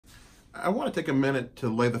I want to take a minute to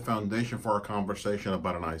lay the foundation for our conversation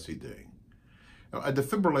about an ICD. Now, a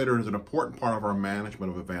defibrillator is an important part of our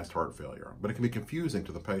management of advanced heart failure, but it can be confusing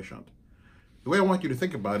to the patient. The way I want you to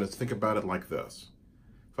think about it is think about it like this.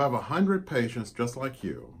 If I have 100 patients just like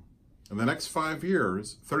you, in the next 5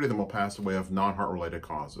 years, 30 of them will pass away of non-heart related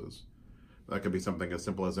causes. That could be something as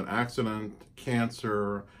simple as an accident,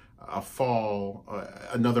 cancer, a fall,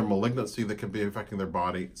 another malignancy that could be affecting their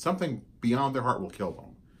body. Something beyond their heart will kill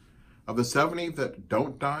them. Of the 70 that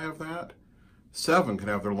don't die of that, 7 could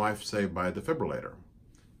have their life saved by a defibrillator.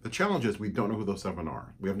 The challenge is we don't know who those 7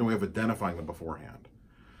 are. We have no way of identifying them beforehand.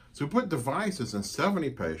 So we put devices in 70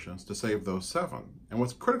 patients to save those 7. And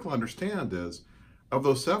what's critical to understand is, of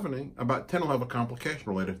those 70, about 10 will have a complication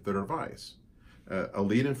related to their device. A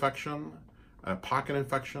lead infection, a pocket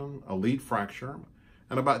infection, a lead fracture,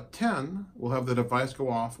 and about 10 will have the device go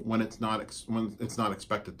off when it's not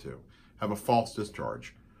expected to, have a false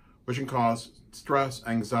discharge, which can cause stress,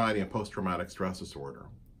 anxiety, and post-traumatic stress disorder.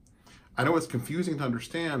 I know it's confusing to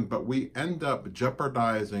understand, but we end up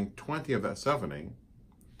jeopardizing 20 of that 70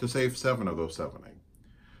 to save 7 of those 70.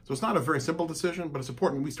 So it's not a very simple decision, but it's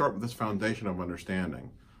important we start with this foundation of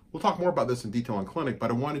understanding. We'll talk more about this in detail in clinic,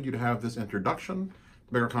 but I wanted you to have this introduction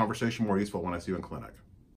to make our conversation more useful when I see you in clinic.